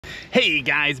Hey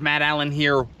guys, Matt Allen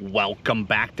here. Welcome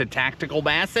back to Tactical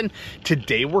Bass, and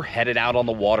today we're headed out on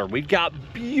the water. We've got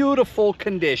beautiful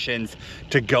conditions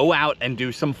to go out and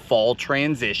do some fall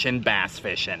transition bass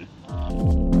fishing.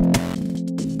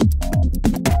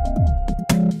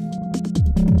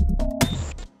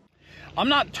 I'm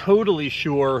not totally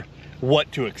sure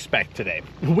what to expect today.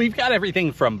 We've got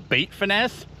everything from bait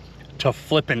finesse to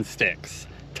flipping sticks,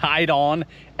 tied on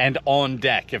and on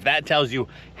deck, if that tells you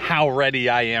how ready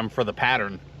I am for the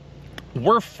pattern.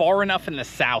 We're far enough in the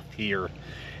south here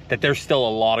that there's still a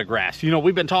lot of grass. You know,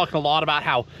 we've been talking a lot about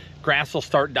how grass will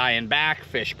start dying back,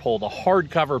 fish pull the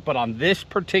hardcover, but on this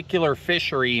particular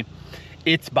fishery,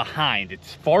 it's behind.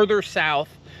 It's farther south,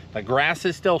 the grass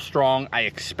is still strong. I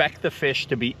expect the fish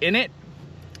to be in it,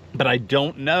 but I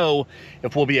don't know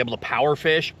if we'll be able to power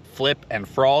fish, flip, and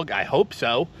frog. I hope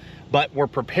so. But we're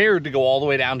prepared to go all the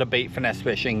way down to bait finesse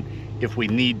fishing if we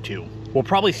need to. We'll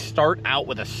probably start out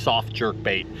with a soft jerk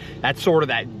bait. That's sort of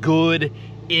that good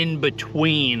in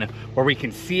between where we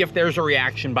can see if there's a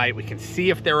reaction bite, we can see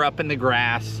if they're up in the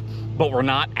grass, but we're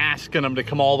not asking them to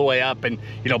come all the way up and,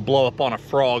 you know, blow up on a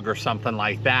frog or something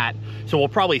like that. So we'll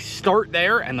probably start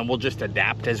there and then we'll just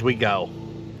adapt as we go.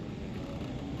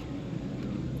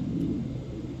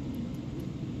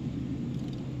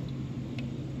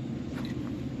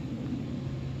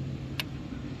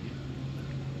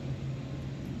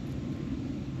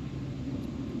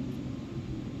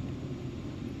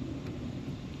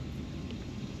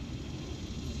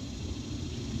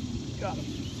 Got him.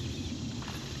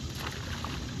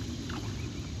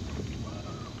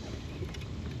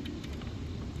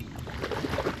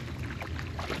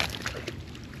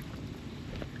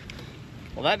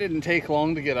 Well, that didn't take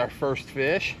long to get our first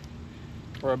fish.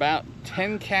 We're about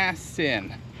 10 casts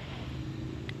in.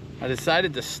 I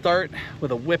decided to start with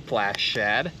a whiplash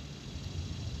shad.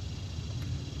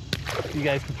 You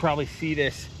guys can probably see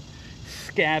this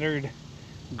scattered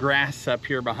grass up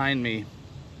here behind me.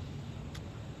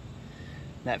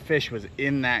 That fish was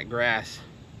in that grass.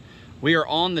 We are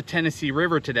on the Tennessee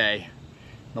River today.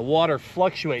 The water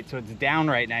fluctuates, so it's down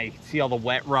right now. You can see all the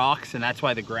wet rocks, and that's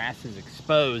why the grass is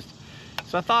exposed.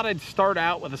 So I thought I'd start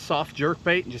out with a soft jerk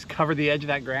bait and just cover the edge of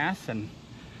that grass, and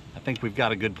I think we've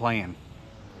got a good plan.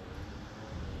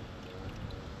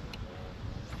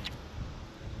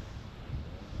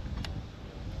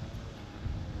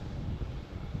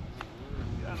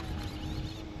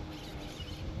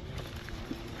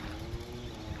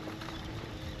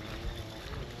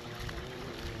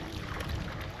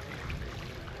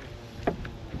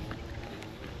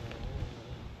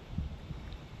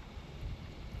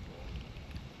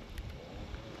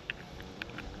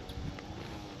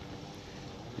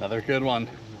 Another good one.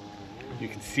 You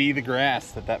can see the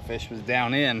grass that fish was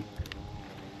down in.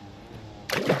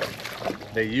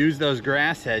 They use those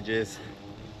grass edges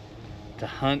to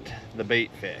hunt the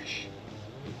bait fish.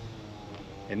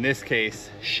 In this case,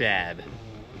 shad.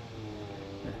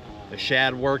 The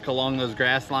shad work along those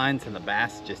grass lines and the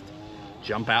bass just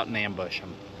jump out and ambush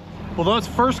them. Well, those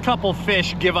first couple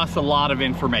fish give us a lot of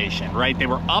information, right? They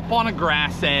were up on a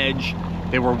grass edge.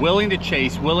 They were willing to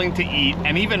chase, willing to eat,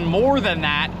 and even more than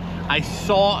that, I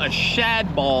saw a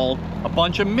shad ball, a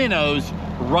bunch of minnows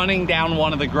running down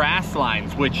one of the grass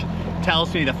lines, which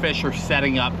tells me the fish are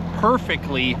setting up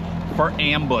perfectly for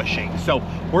ambushing. So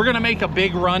we're gonna make a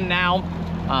big run now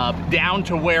down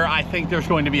to where I think there's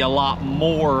going to be a lot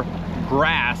more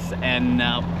grass, and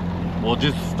we'll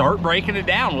just start breaking it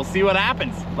down. We'll see what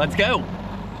happens. Let's go.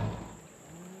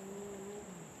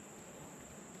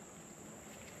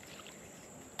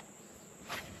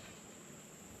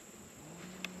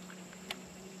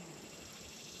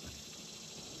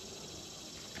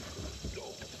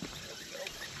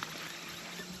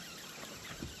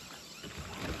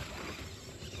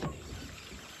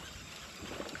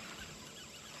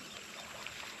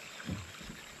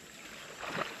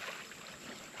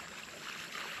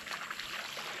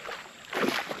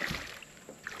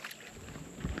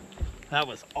 That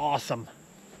was awesome.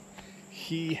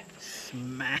 He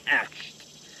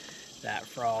smashed that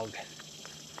frog.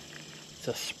 It's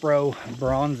a Spro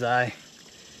bronzeye.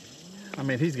 I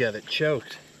mean, he's got it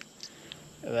choked.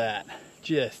 Look at that.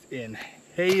 Just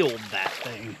inhaled that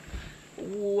thing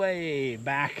way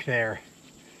back there.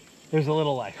 There's a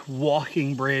little like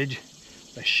walking bridge,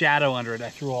 a shadow under it.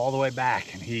 I threw all the way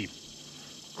back and he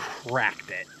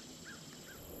cracked it.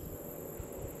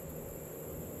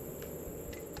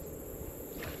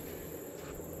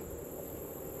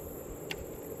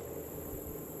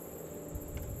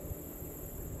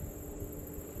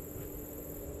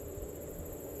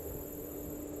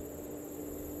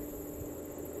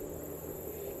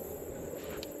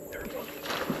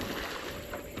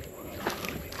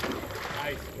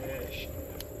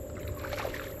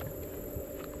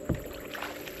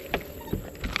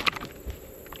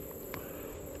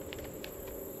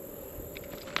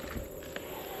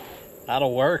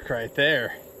 That'll work right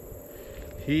there.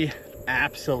 He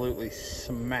absolutely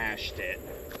smashed it.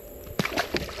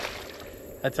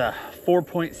 That's a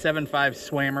 4.75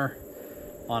 swammer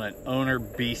on an owner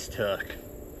beast hook.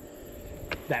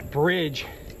 That bridge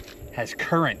has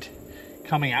current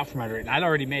coming out from under it. And I'd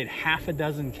already made half a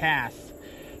dozen casts,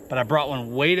 but I brought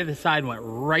one way to the side and went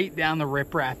right down the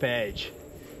riprap edge.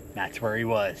 That's where he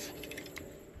was.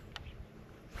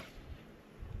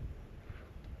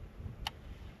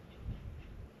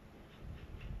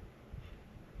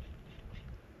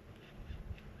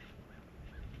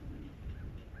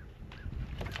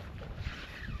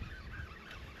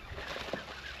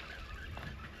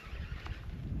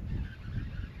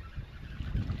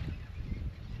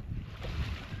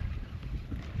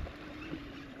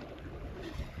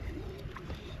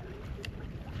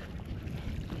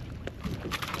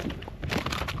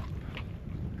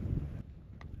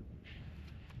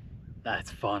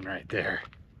 That's fun right there.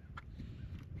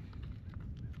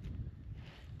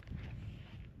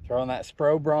 Throwing that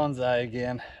Spro Bronzeye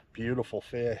again. Beautiful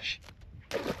fish.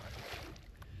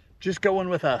 Just going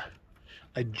with a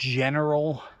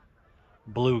general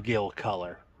bluegill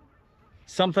color.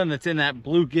 Something that's in that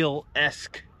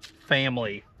bluegill-esque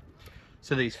family.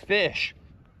 So these fish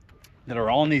that are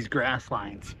on these grass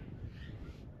lines,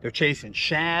 they're chasing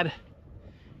shad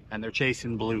and they're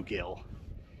chasing bluegill.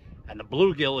 And the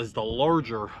bluegill is the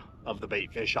larger of the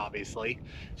bait fish, obviously.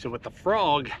 So with the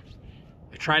frog,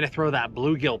 I try to throw that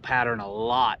bluegill pattern a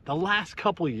lot. The last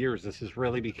couple of years, this has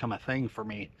really become a thing for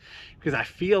me because I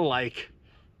feel like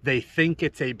they think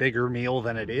it's a bigger meal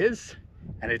than it is.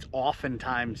 And it's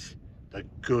oftentimes the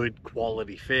good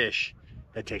quality fish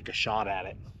that take a shot at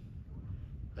it.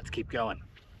 Let's keep going.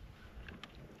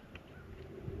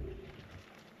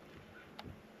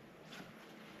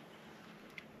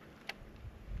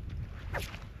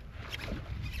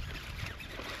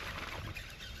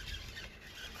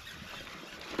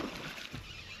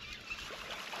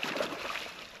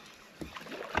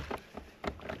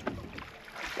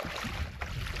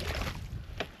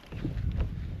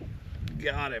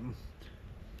 Got him.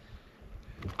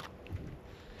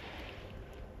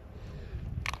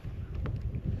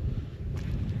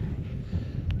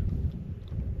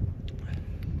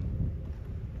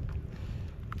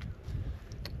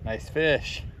 Nice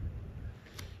fish.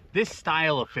 This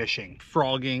style of fishing,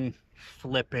 frogging,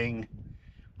 flipping,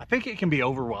 I think it can be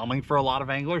overwhelming for a lot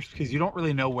of anglers because you don't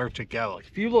really know where to go. Like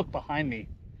if you look behind me,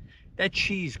 that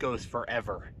cheese goes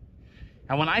forever.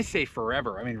 And when I say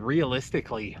forever, I mean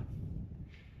realistically,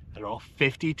 I don't know,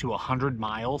 50 to 100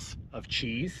 miles of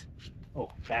cheese. Oh,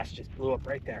 bass just blew up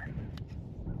right there.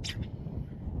 It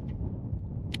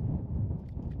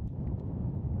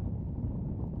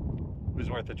was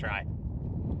worth a try.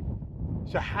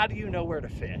 So how do you know where to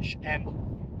fish? And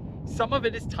some of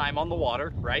it is time on the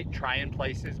water, right? Trying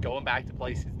places, going back to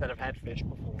places that have had fish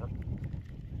before.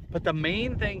 But the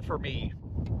main thing for me,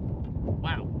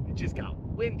 wow, it just got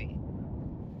windy.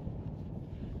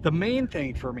 The main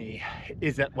thing for me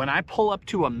is that when I pull up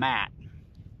to a mat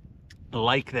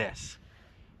like this,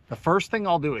 the first thing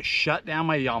I'll do is shut down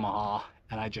my Yamaha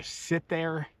and I just sit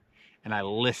there and I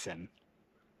listen.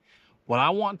 What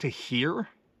I want to hear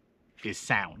is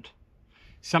sound.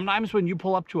 Sometimes when you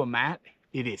pull up to a mat,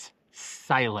 it is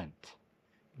silent,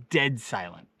 dead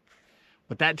silent.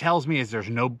 What that tells me is there's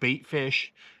no bait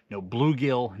fish, no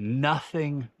bluegill,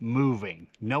 nothing moving,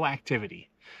 no activity.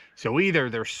 So either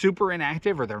they're super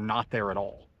inactive or they're not there at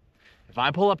all. If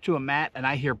I pull up to a mat and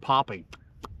I hear popping,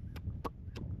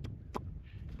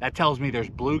 that tells me there's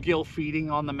bluegill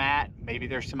feeding on the mat. Maybe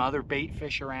there's some other bait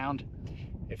fish around.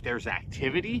 If there's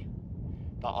activity,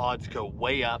 the odds go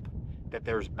way up that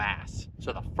there's bass.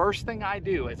 So the first thing I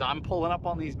do is I'm pulling up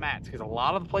on these mats because a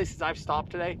lot of the places I've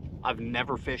stopped today, I've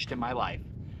never fished in my life.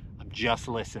 I'm just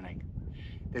listening.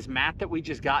 This mat that we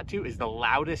just got to is the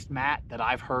loudest mat that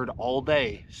I've heard all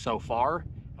day so far,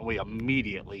 and we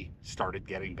immediately started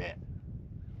getting bit.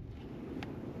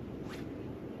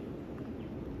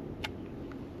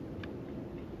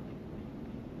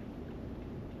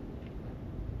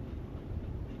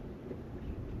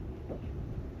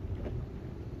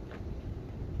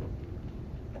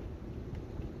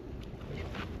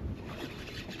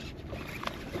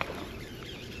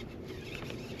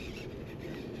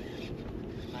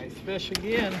 Nice fish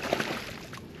again.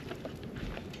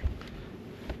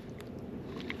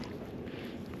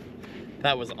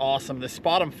 That was awesome. The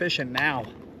spot I'm fishing now,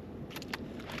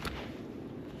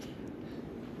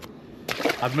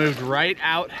 I've moved right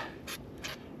out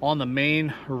on the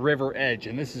main river edge,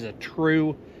 and this is a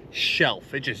true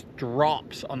shelf. It just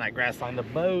drops on that grass line.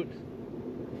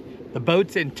 The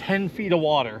boat's in 10 feet of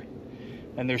water,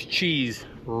 and there's cheese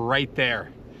right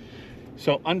there.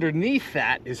 So underneath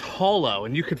that is hollow,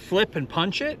 and you could flip and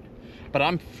punch it, but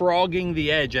I'm frogging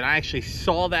the edge, and I actually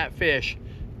saw that fish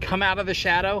come out of the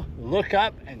shadow, look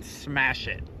up, and smash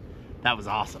it. That was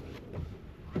awesome.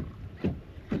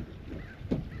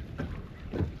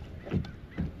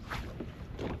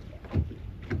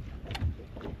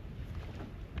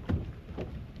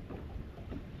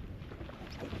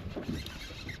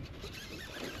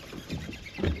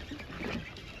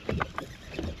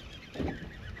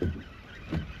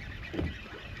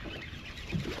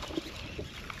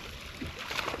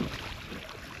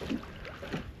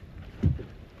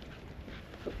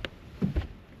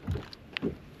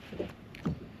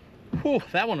 Whew,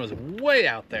 that one was way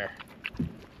out there.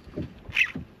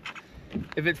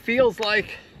 If it feels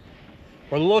like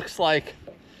or looks like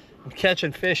I'm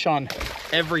catching fish on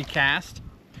every cast,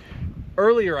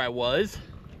 earlier I was,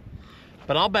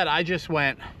 but I'll bet I just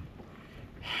went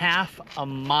half a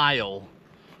mile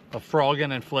of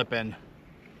frogging and flipping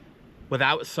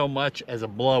without so much as a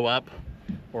blow up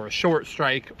or a short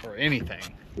strike or anything.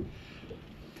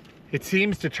 It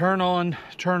seems to turn on,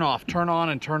 turn off, turn on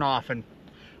and turn off. And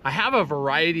I have a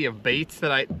variety of baits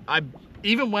that I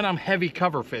even when I'm heavy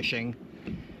cover fishing,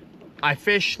 I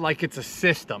fish like it's a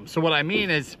system. So what I mean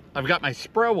is I've got my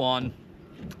Spro on,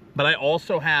 but I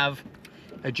also have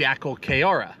a Jackal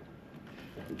Kiara.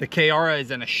 The Kiara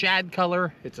is in a shad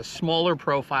color. It's a smaller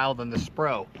profile than the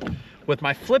Spro. With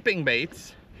my flipping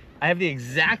baits, I have the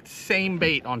exact same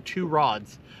bait on 2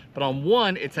 rods, but on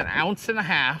one, it's 1.5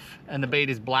 ounces and the bait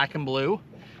is black and blue.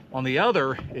 On the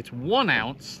other, it's 1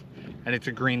 ounce and it's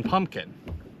a green pumpkin.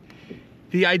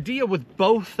 The idea with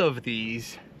both of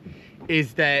these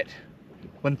is that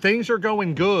when things are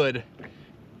going good,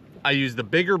 I use the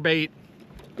bigger bait.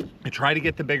 I try to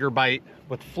get the bigger bite.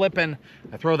 With flipping,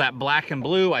 I throw that black and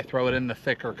blue, I throw it in the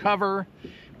thicker cover.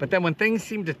 But then when things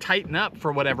seem to tighten up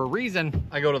for whatever reason,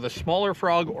 I go to the smaller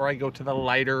frog or I go to the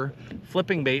lighter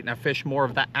flipping bait and I fish more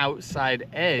of the outside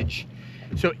edge.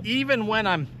 So even when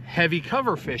I'm heavy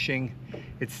cover fishing,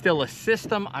 it's still a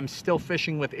system. I'm still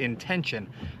fishing with intention.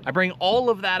 I bring all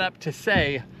of that up to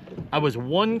say, I was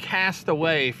 1 cast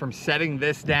away from setting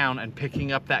this down and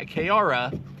picking up that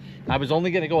Kiara. I was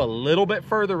only gonna go a little bit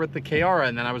further with the Kiara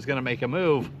and then I was gonna make a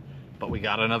move, but we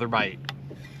got another bite.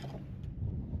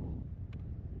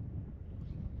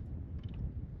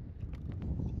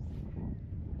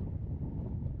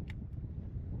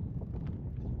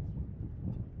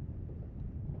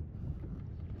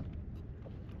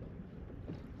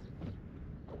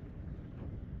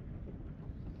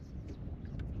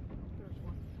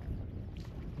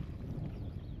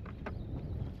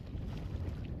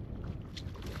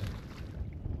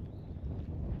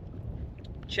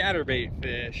 Chatterbait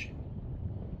fish.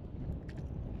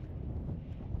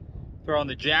 Throw on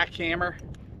the jackhammer,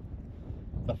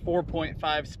 the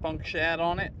 4.5 spunk shad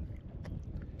on it.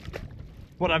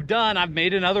 What I've done, I've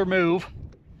made another move.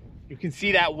 You can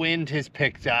see that wind has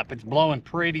picked up. It's blowing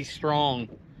pretty strong.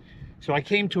 So I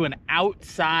came to an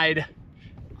outside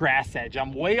grass edge.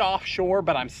 I'm way offshore,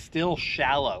 but I'm still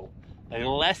shallow, like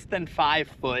less than 5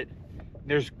 foot.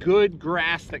 There's good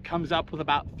grass that comes up with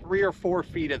about 3 or 4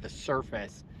 feet of the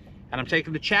surface. And I'm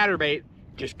taking the chatterbait,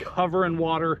 just covering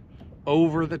water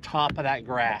over the top of that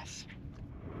grass.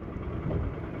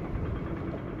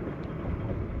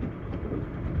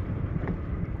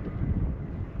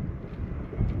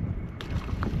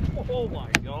 Oh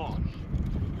my gosh.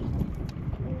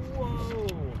 Whoa.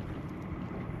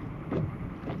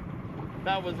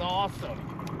 That was awesome.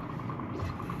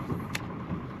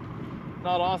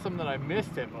 Not awesome that I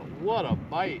missed it, but what a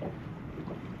bite.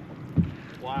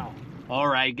 Wow. All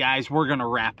right, guys, we're gonna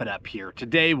wrap it up here.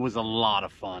 Today was a lot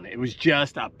of fun. It was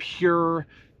just a pure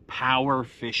power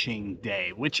fishing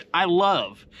day, which I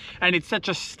love. And it's such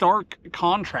a stark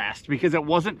contrast because it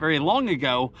wasn't very long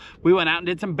ago we went out and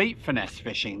did some bait finesse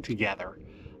fishing together.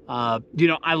 You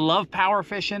know, I love power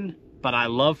fishing, but I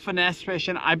love finesse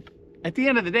fishing. At the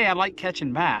end of the day, I like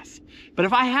catching bass. But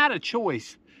if I had a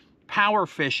choice, power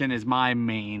fishing is my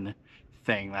main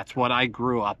thing. That's what I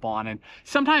grew up on. And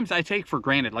sometimes I take for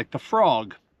granted, like the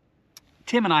frog.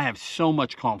 Tim and I have so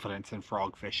much confidence in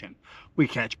frog fishing. We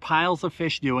catch piles of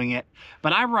fish doing it.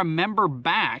 But I remember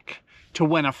back to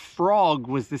when a frog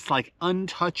was this like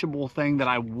untouchable thing that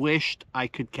I wished I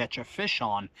could catch a fish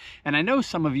on. And I know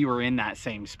some of you are in that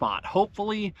same spot.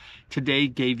 Hopefully today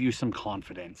gave you some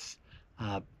confidence.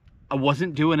 I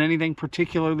wasn't doing anything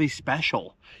particularly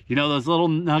special. You know, those little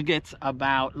nuggets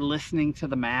about listening to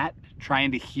the mat,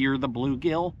 trying to hear the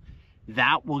bluegill,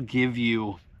 that will give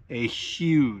you a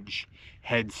huge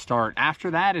head start.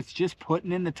 After that, it's just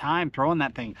putting in the time, throwing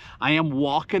that thing. I am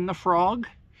walking the frog,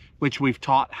 which we've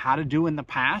taught how to do in the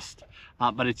past,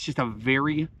 but it's just a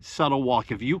very subtle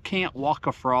walk. If you can't walk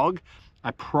a frog,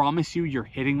 I promise you, you're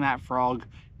hitting that frog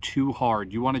too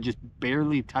hard. You want to just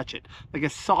barely touch it, like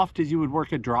as soft as you would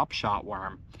work a drop shot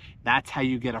worm. That's how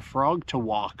you get a frog to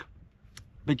walk.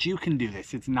 But you can do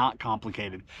this. It's not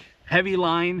complicated. Heavy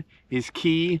line is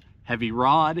key. Heavy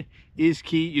rod is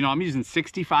key. You know, I'm using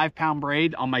 65-pound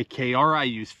braid. On my KR, I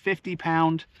use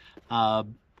 50-pound.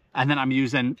 And then I'm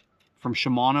using, from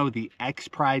Shimano, the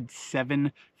X-Pride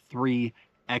 7.3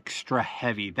 Extra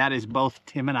Heavy. That is both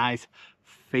Tim and I's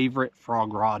favorite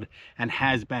frog rod and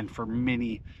has been for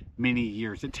many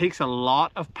years. It takes a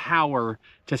lot of power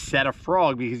to set a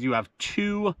frog because you have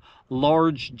two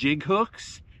large jig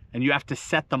hooks and you have to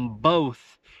set them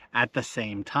both at the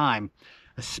same time.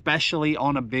 Especially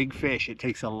on a big fish, it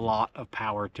takes a lot of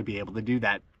power to be able to do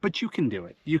that, but you can do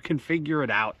it. You can figure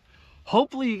it out.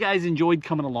 Hopefully you guys enjoyed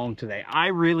coming along today. I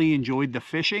really enjoyed the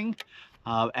fishing.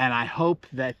 And I hope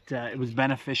that it was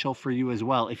beneficial for you as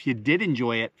well. If you did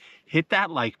enjoy it, hit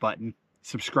that like button,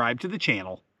 subscribe to the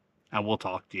channel, and we'll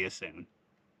talk to you soon.